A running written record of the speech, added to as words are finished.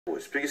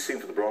The biggest thing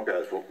for the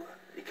Broncos, well,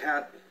 you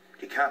can't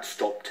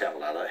stop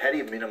Tamalalo. How do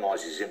you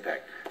minimise his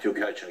impact if you're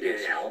coaching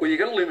against him? Well,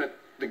 you've got to limit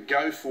the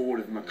go forward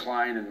of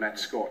McLean and Matt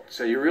Scott.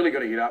 So you really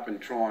got to get up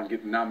and try and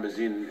get the numbers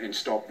in and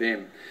stop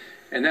them.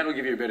 And that'll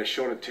give you a better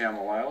shot at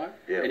Tamalalo.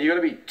 Yeah. And you've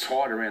got to be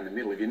tight around the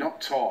middle. If you're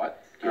not tight,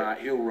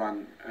 he'll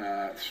run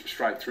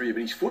straight through you.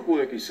 But his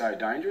footwork is so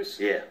dangerous,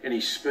 and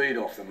his speed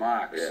off the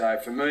mark. Yeah. So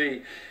for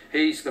me,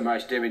 he's the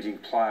most damaging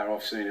player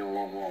I've seen in a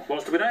long while.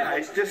 What's the name?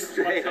 It's just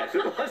what's going on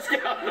here? What's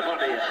going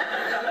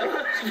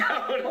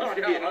on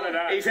here? I don't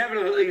know. He's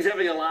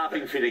having a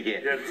laughing fit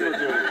again. Yeah,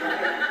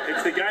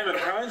 it's the Game of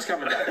Thrones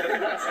coming back.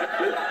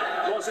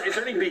 Is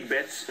there any big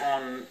bets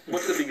on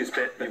what's the biggest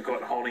bet you've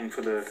got holding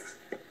for the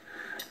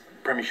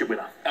Premiership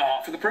winner?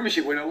 For the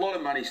Premiership winner, a lot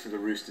of money's for the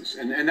Roosters,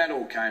 and that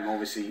all came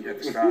obviously at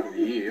the start of the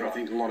year. I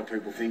think a lot of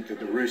people think that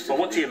the Roosters. Well,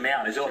 what's the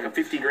amount? Is it like a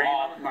 50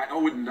 grand? Mate, I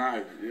wouldn't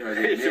know the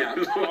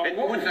amount. I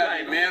wouldn't know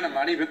the amount of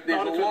money, but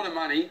there's a lot of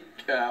money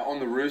on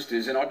the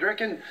Roosters, and I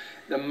reckon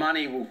the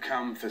money will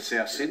come for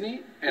South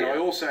Sydney. And I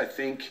also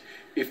think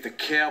if the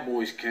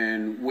Cowboys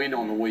can win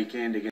on the weekend against